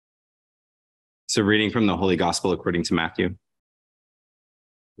So reading from the Holy Gospel according to Matthew.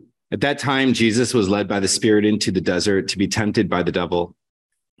 At that time, Jesus was led by the Spirit into the desert to be tempted by the devil.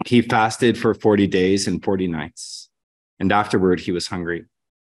 He fasted for 40 days and 40 nights, and afterward he was hungry.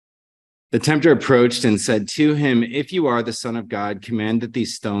 The tempter approached and said to him, "If you are the Son of God, command that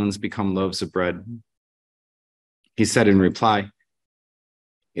these stones become loaves of bread." He said in reply,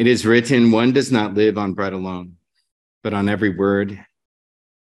 "It is written, one does not live on bread alone, but on every word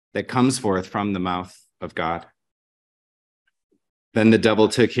that comes forth from the mouth of God." Then the devil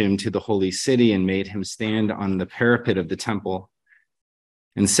took him to the holy city and made him stand on the parapet of the temple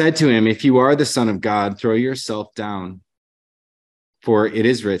and said to him, "If you are the Son of God, throw yourself down, for it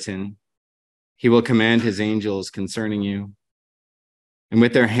is written, he will command his angels concerning you, and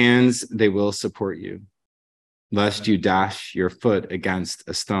with their hands they will support you, lest you dash your foot against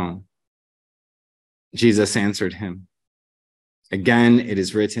a stone." Jesus answered him, "Again, it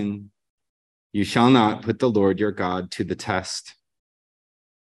is written, you shall not put the Lord your God to the test."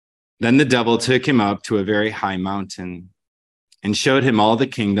 Then the devil took him up to a very high mountain and showed him all the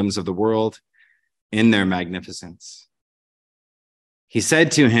kingdoms of the world in their magnificence. He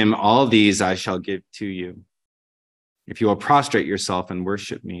said to him, "All these I shall give to you, if you will prostrate yourself and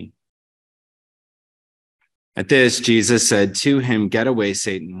worship me." At this, Jesus said to him, "Get away,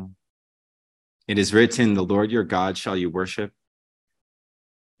 Satan. It is written, the Lord your God shall you worship,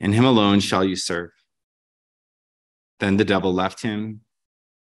 and him alone shall you serve." Then the devil left him,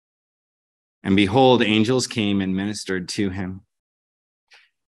 and behold, angels came and ministered to him.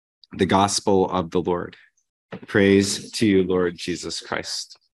 The gospel of the Lord. Praise to you, Lord Jesus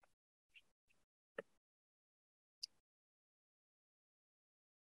Christ.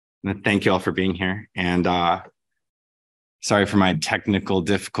 And thank you all for being here. And sorry for my technical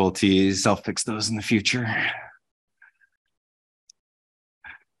difficulties. I'll fix those in the future.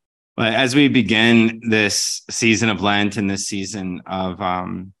 But as we begin this season of Lent and this season of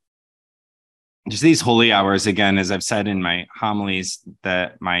just these holy hours, again, as I've said in my homilies,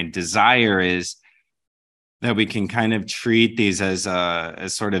 that my desire is that we can kind of treat these as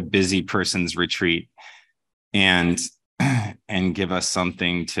sort of busy person's retreat and give us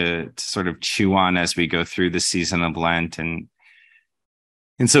something to sort of chew on as we go through the season of Lent. And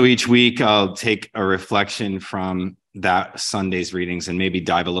so each week I'll take a reflection from that Sunday's readings and maybe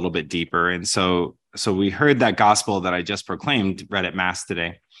dive a little bit deeper. And so we heard that gospel that I just proclaimed, read at Mass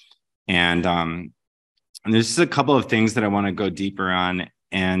today. And there's just a couple of things that I want to go deeper on.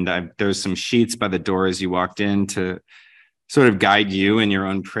 And there's some sheets by the door as you walked in to sort of guide you in your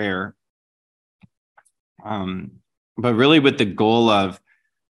own prayer. But really with the goal of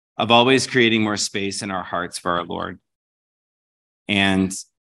always creating more space in our hearts for our Lord. And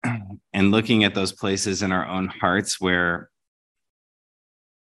looking at those places in our own hearts where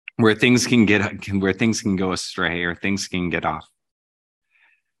things can go astray or things can get off.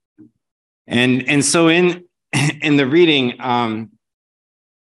 And so in the reading,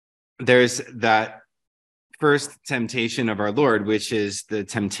 there's that first temptation of our Lord, which is the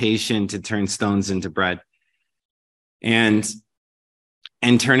temptation to turn stones into bread. And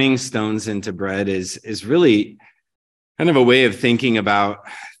turning stones into bread is really kind of a way of thinking about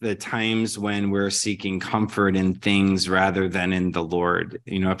the times when we're seeking comfort in things rather than in the Lord.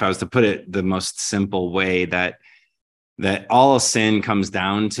 You know, if I was to put it the most simple way, that all sin comes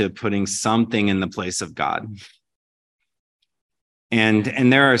down to putting something in the place of God.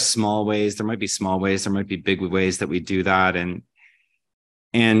 And there are small ways, there might be small ways, there might be big ways that we do that.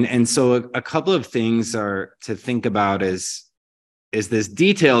 And so a couple of things are to think about is this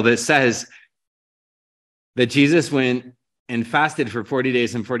detail that says that Jesus went and fasted for 40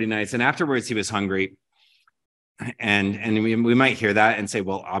 days and 40 nights, and afterwards he was hungry. And we might hear that and say,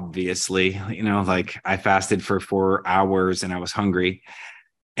 well, obviously, you know, like I fasted for 4 hours and I was hungry.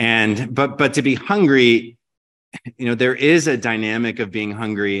 But to be hungry, you know, there is a dynamic of being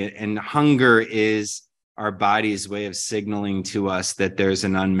hungry, and hunger is our body's way of signaling to us that there's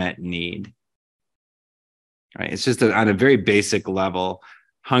an unmet need. Right? It's just on a very basic level.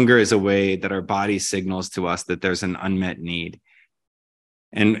 Hunger is a way that our body signals to us that there's an unmet need.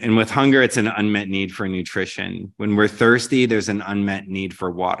 And with hunger, it's an unmet need for nutrition. When we're thirsty, there's an unmet need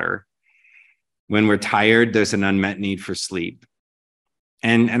for water. When we're tired, there's an unmet need for sleep.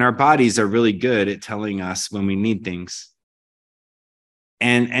 And our bodies are really good at telling us when we need things.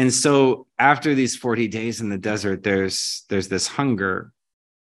 And so after these 40 days in the desert, there's this hunger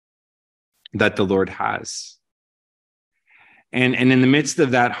that the Lord has. And in the midst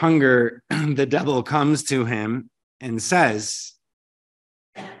of that hunger, the devil comes to him and says,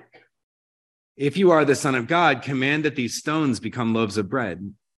 "If you are the Son of God, command that these stones become loaves of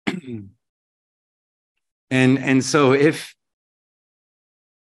bread." And so if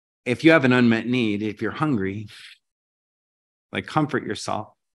you have an unmet need, if you're hungry, like, comfort yourself.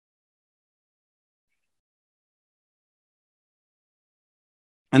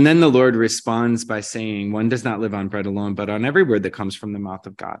 And then the Lord responds by saying, one does not live on bread alone, but on every word that comes from the mouth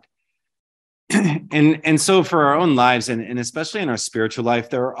of God. And so for our own lives, and especially in our spiritual life,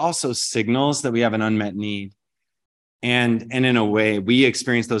 there are also signals that we have an unmet need. And in a way, we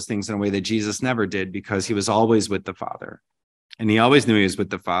experience those things in a way that Jesus never did, because he was always with the Father. And he always knew he was with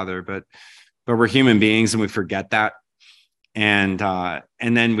the Father, but we're human beings and we forget that. And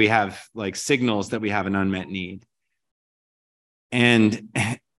then we have like signals that we have an unmet need. And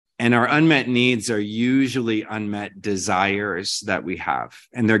our unmet needs are usually unmet desires that we have,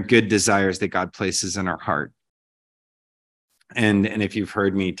 and they're good desires that God places in our heart. And if you've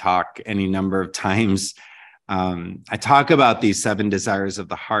heard me talk any number of times, I talk about these 7 desires of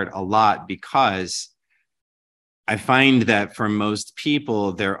the heart a lot, because I find that for most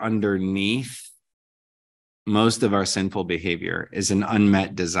people, they're underneath most of our sinful behavior is an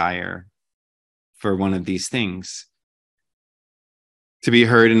unmet desire for one of these things. To be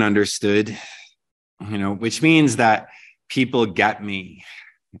heard and understood, which means that people get me.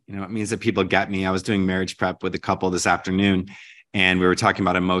 It means that people get me. I was doing marriage prep with a couple this afternoon, and we were talking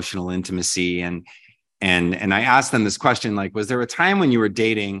about emotional intimacy. And I asked them this question, like, was there a time when you were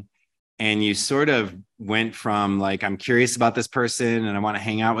dating and you sort of went from like, I'm curious about this person and I want to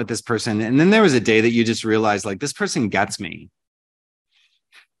hang out with this person, and then there was a day that you just realized, like, this person gets me,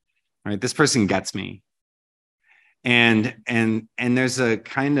 right? This person gets me. And there's a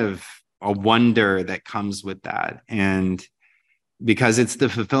kind of a wonder that comes with that. And because it's the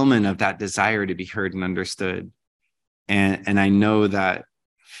fulfillment of that desire to be heard and understood. And I know that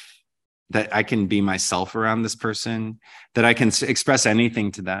I can be myself around this person, that I can express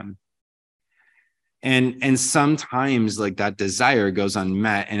anything to them. And sometimes like that desire goes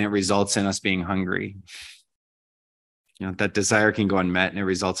unmet and it results in us being hungry. That desire can go unmet and it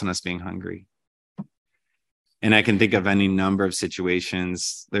results in us being hungry. And I can think of any number of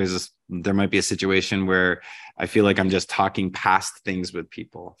situations. There might be a situation where I feel like I'm just talking past things with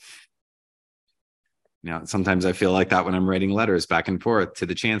people. Sometimes I feel like that when I'm writing letters back and forth to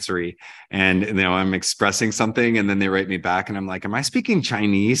the Chancery, and I'm expressing something and then they write me back and I'm like, am I speaking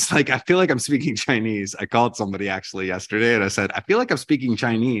Chinese? Like, I feel like I'm speaking Chinese. I called somebody actually yesterday and I said, I feel like I'm speaking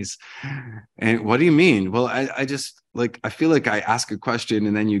Chinese. And what do you mean? Well, I just like, I feel like I ask a question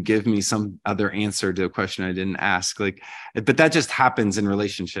and then you give me some other answer to a question I didn't ask. Like, but that just happens in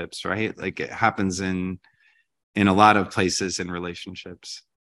relationships, right? Like, it happens in a lot of places in relationships.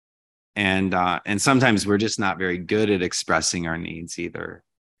 And sometimes we're just not very good at expressing our needs either.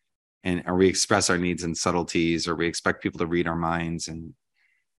 Or we express our needs in subtleties, or we expect people to read our minds.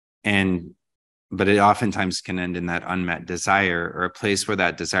 But it oftentimes can end in that unmet desire, or a place where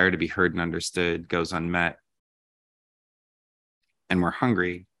that desire to be heard and understood goes unmet. And we're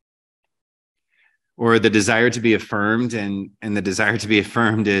hungry. Or the desire to be affirmed, and the desire to be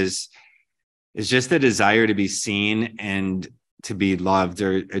affirmed is just a desire to be seen and to be loved.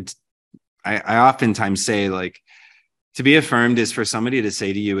 Or I oftentimes say, like, to be affirmed is for somebody to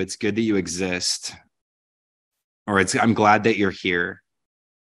say to you, it's good that you exist, or I'm glad that you're here,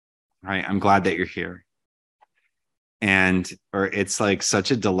 right? I'm glad that you're here. Or it's like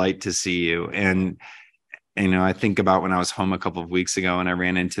such a delight to see you. And I think about when I was home a couple of weeks ago and I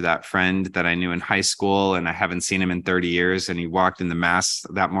ran into that friend that I knew in high school and I haven't seen him in 30 years. And he walked in the mass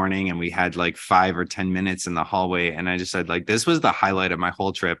that morning and we had like 5 or 10 minutes in the hallway. And I just said, like, this was the highlight of my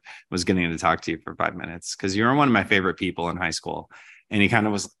whole trip, was getting to talk to you for 5 minutes, because you're one of my favorite people in high school. And he kind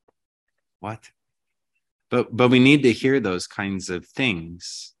of was, what? But we need to hear those kinds of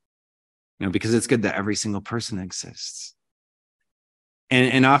things, because it's good that every single person exists.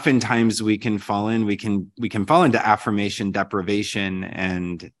 And oftentimes we can fall into affirmation deprivation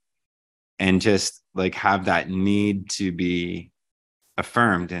and just like have that need to be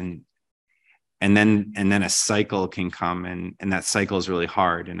affirmed, and then a cycle can come, and that cycle is really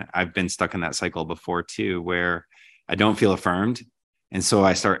hard. And I've been stuck in that cycle before too, where I don't feel affirmed, and so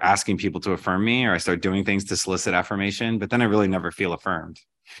I start asking people to affirm me, or I start doing things to solicit affirmation, but then I really never feel affirmed.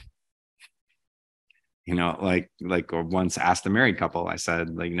 Or once asked a married couple, I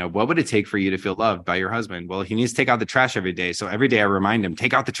said, like, what would it take for you to feel loved by your husband? Well, he needs to take out the trash every day. So every day I remind him,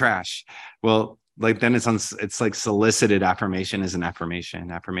 take out the trash. Well, like, then it's like solicited affirmation is an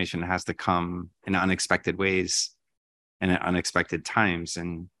affirmation. Affirmation has to come in unexpected ways and at unexpected times.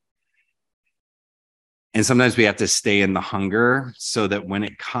 And sometimes we have to stay in the hunger so that when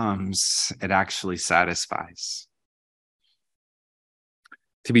it comes, it actually satisfies.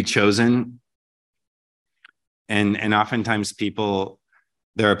 To be chosen And oftentimes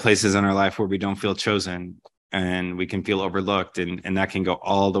there are places in our life where we don't feel chosen, and we can feel overlooked, and that can go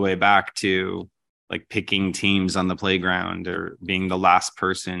all the way back to like picking teams on the playground or being the last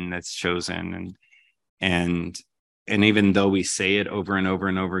person that's chosen. And even though we say it over and over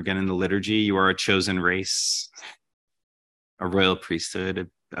and over again in the liturgy, you are a chosen race, a royal priesthood,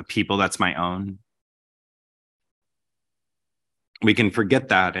 a people that's my own. We can forget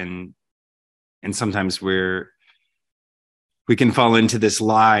that, and sometimes we can fall into this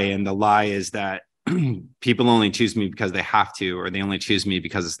lie, and the lie is that people only choose me because they have to, or they only choose me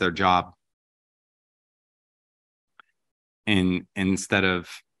because it's their job. And instead of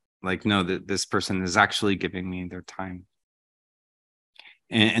like, no, that this person is actually giving me their time.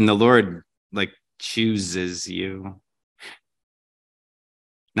 And the Lord like chooses you,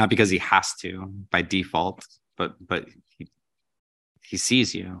 not because he has to by default, but he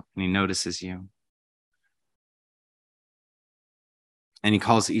sees you and he notices you. And he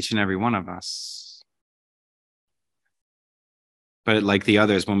calls each and every one of us. But like the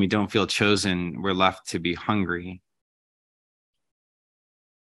others, when we don't feel chosen, we're left to be hungry.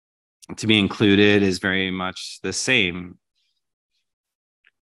 To be included is very much the same.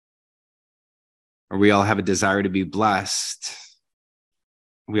 Or we all have a desire to be blessed.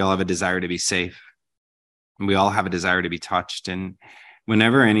 We all have a desire to be safe. And we all have a desire to be touched. And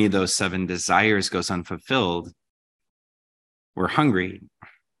whenever any of those 7 desires goes unfulfilled, we're hungry.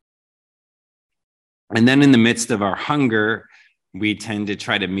 And then in the midst of our hunger, we tend to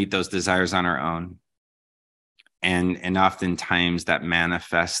try to meet those desires on our own. And oftentimes that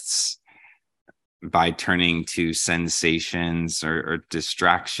manifests by turning to sensations or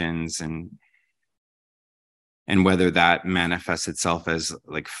distractions, and whether that manifests itself as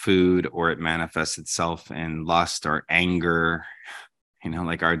like food, or it manifests itself in lust or anger,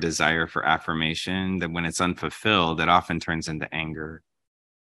 like our desire for affirmation, that when it's unfulfilled, it often turns into anger.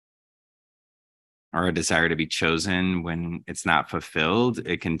 Or a desire to be chosen, when it's not fulfilled,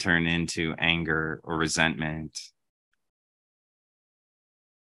 it can turn into anger or resentment.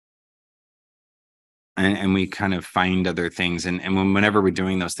 And we kind of find other things. And whenever we're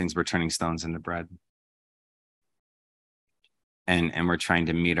doing those things, we're turning stones into bread. And we're trying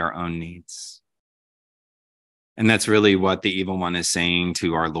to meet our own needs. And that's really what the evil one is saying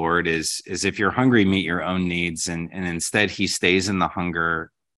to our Lord is if you're hungry, meet your own needs. And instead he stays in the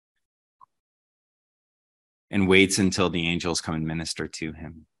hunger and waits until the angels come and minister to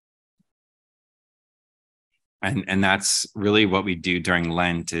him. And that's really what we do during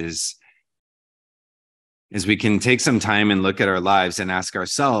Lent is we can take some time and look at our lives and ask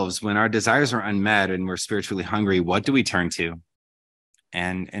ourselves, when our desires are unmet and we're spiritually hungry, what do we turn to?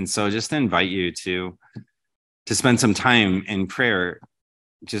 And so just to invite you to spend some time in prayer,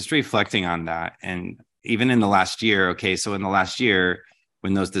 just reflecting on that. And even in the last year, okay, so in the last year,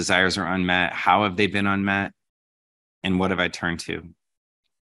 when those desires are unmet, how have they been unmet? And what have I turned to?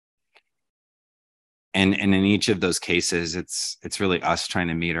 And in each of those cases, it's really us trying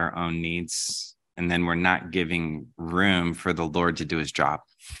to meet our own needs. And then we're not giving room for the Lord to do his job.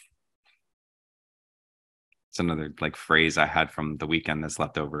 It's another like phrase I had from the weekend that's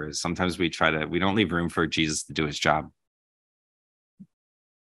left over, is sometimes we don't leave room for Jesus to do his job.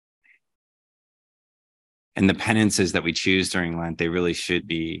 And the penances that we choose during Lent, they really should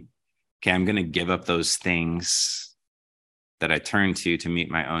be, okay, I'm going to give up those things that I turn to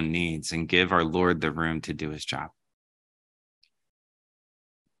meet my own needs, and give our Lord the room to do his job.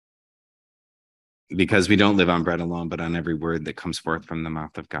 Because we don't live on bread alone, but on every word that comes forth from the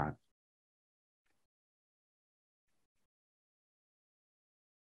mouth of God.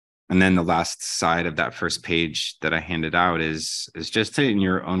 And then the last side of that first page that I handed out is just to, in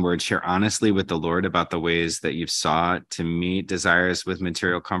your own words, share honestly with the Lord about the ways that you've sought to meet desires with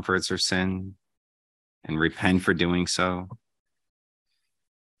material comforts or sin, and repent for doing so.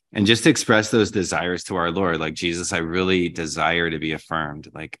 And just express those desires to our Lord. Like, Jesus, I really desire to be affirmed.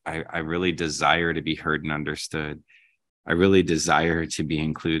 Like, I really desire to be heard and understood. I really desire to be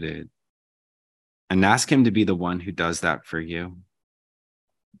included. And ask him to be the one who does that for you.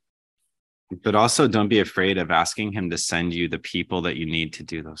 But also don't be afraid of asking him to send you the people that you need to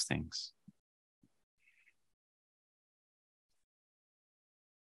do those things.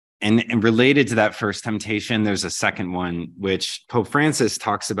 And related to that first temptation, there's a second one, which Pope Francis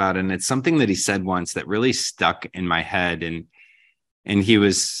talks about. And it's something that he said once that really stuck in my head. And it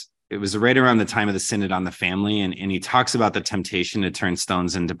was right around the time of the Synod on the Family. And he talks about the temptation to turn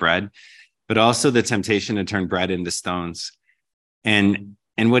stones into bread, but also the temptation to turn bread into stones. And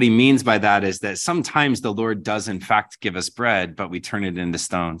what he means by that is that sometimes the Lord does in fact give us bread, but we turn it into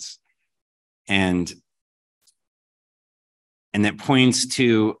stones. And And it points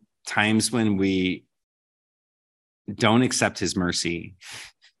to times when we don't accept his mercy,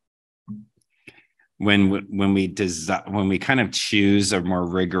 when we kind of choose a more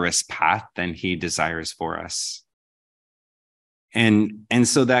rigorous path than he desires for us. And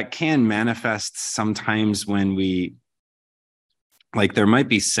so that can manifest sometimes when we, like, there might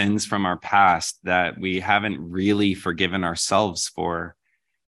be sins from our past that we haven't really forgiven ourselves for.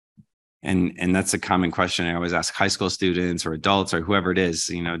 And that's a common question I always ask high school students or adults or whoever it is.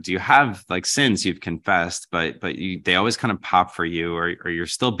 Do you have like sins you've confessed, but they always kind of pop for you, or you're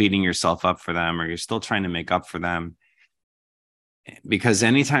still beating yourself up for them, or you're still trying to make up for them? Because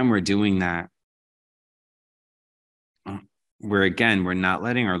anytime we're doing that, we're not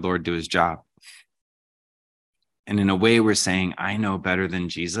letting our Lord do his job. And in a way, we're saying, I know better than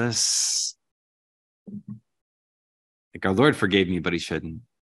Jesus. Like, our Lord forgave me, but he shouldn't.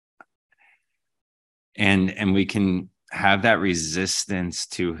 And we can have that resistance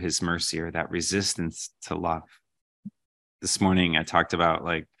to his mercy, or that resistance to love. This morning, I talked about,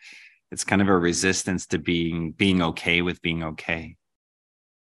 like, it's kind of a resistance to being okay with being okay.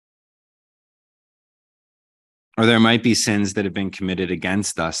 Or there might be sins that have been committed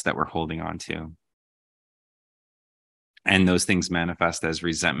against us that we're holding on to. And those things manifest as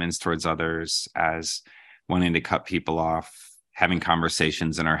resentments towards others, as wanting to cut people off, having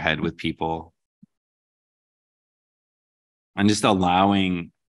conversations in our head with people, and just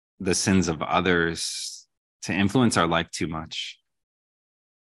allowing the sins of others to influence our life too much.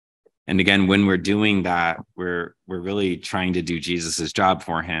 And again, when we're doing that, we're really trying to do Jesus's job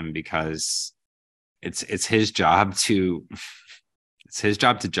for him, because it's his job to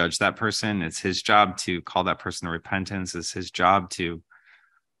judge that person. It's his job to call that person to repentance. It's his job to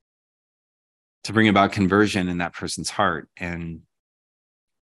bring about conversion in that person's heart. And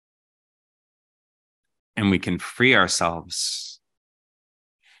we can free ourselves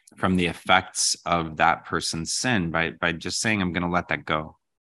from the effects of that person's sin by just saying, I'm going to let that go.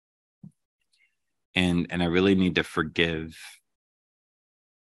 And I really need to forgive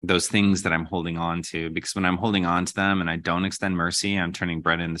those things that I'm holding on to, because when I'm holding on to them and I don't extend mercy, I'm turning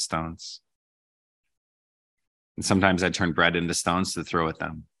bread into stones. And sometimes I turn bread into stones to throw at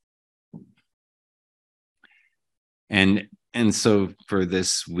them. And so for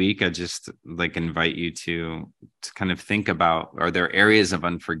this week, I just like invite you to kind of think about, are there areas of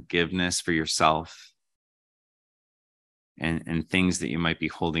unforgiveness for yourself and things that you might be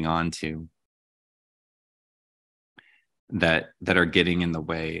holding on to that are getting in the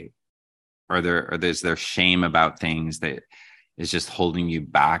way? Or there's there shame about things that is just holding you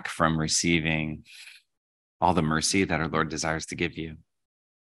back from receiving all the mercy that our Lord desires to give you?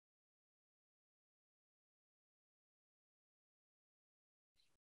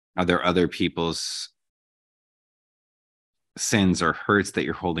 Are there other people's sins or hurts that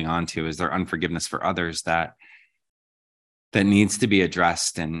you're holding on to? Is there unforgiveness for others that needs to be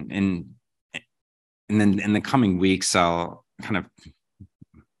addressed? And then in the coming weeks, I'll kind of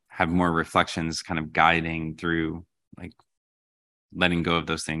have more reflections kind of guiding through, like, letting go of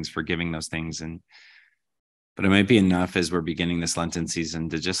those things, forgiving those things. But it might be enough as we're beginning this Lenten season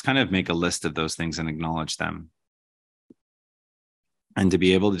to just kind of make a list of those things and acknowledge them. And to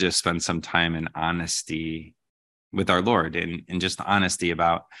be able to just spend some time in honesty with our Lord, and just honesty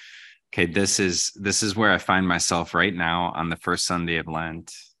about, okay, this is where I find myself right now on the first Sunday of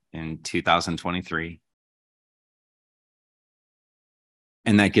Lent in 2023.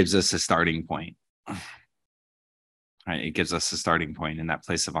 And that gives us a starting point. Right? It gives us a starting point in that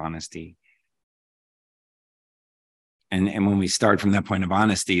place of honesty. And when we start from that point of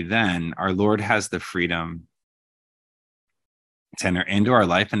honesty, then our Lord has the freedom to enter into our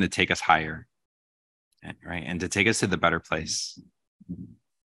life and to take us higher, right? And to take us to the better place.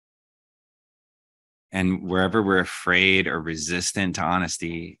 And wherever we're afraid or resistant to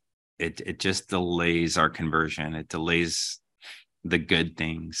honesty, it just delays our conversion. It delays the good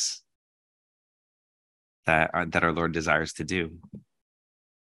things that our Lord desires to do.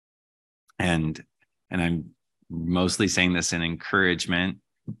 And I'm mostly saying this in encouragement,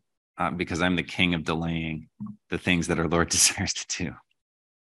 because I'm the king of delaying the things that our Lord desires to do.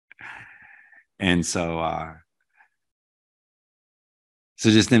 And so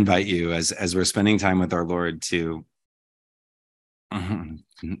just invite you, as we're spending time with our Lord, to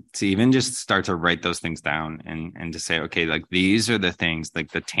even just start to write those things down, and to say, okay, like, these are the things,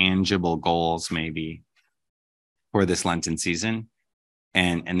 like the tangible goals maybe for this Lenten season,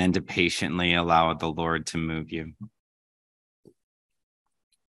 and then to patiently allow the Lord to move you.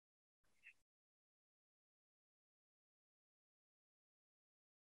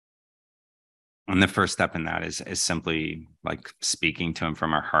 And the first step in that is simply like speaking to him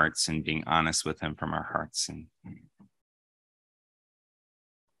from our hearts and being honest with him from our hearts.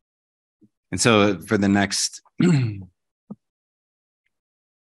 And so for the next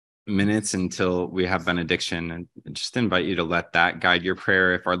minutes until we have benediction, and just invite you to let that guide your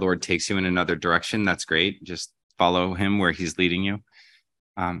prayer. If our Lord takes you in another direction, that's great. Just follow him where he's leading you.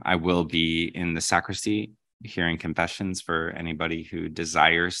 I will be in the sacristy hearing confessions for anybody who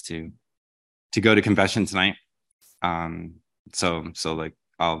desires to go to confession tonight. So like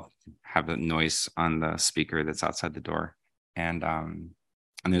I'll have a noise on the speaker that's outside the door, and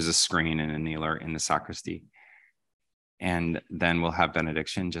there's a screen and a kneeler in the sacristy. And then we'll have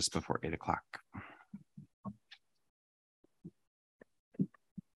benediction just before 8 o'clock.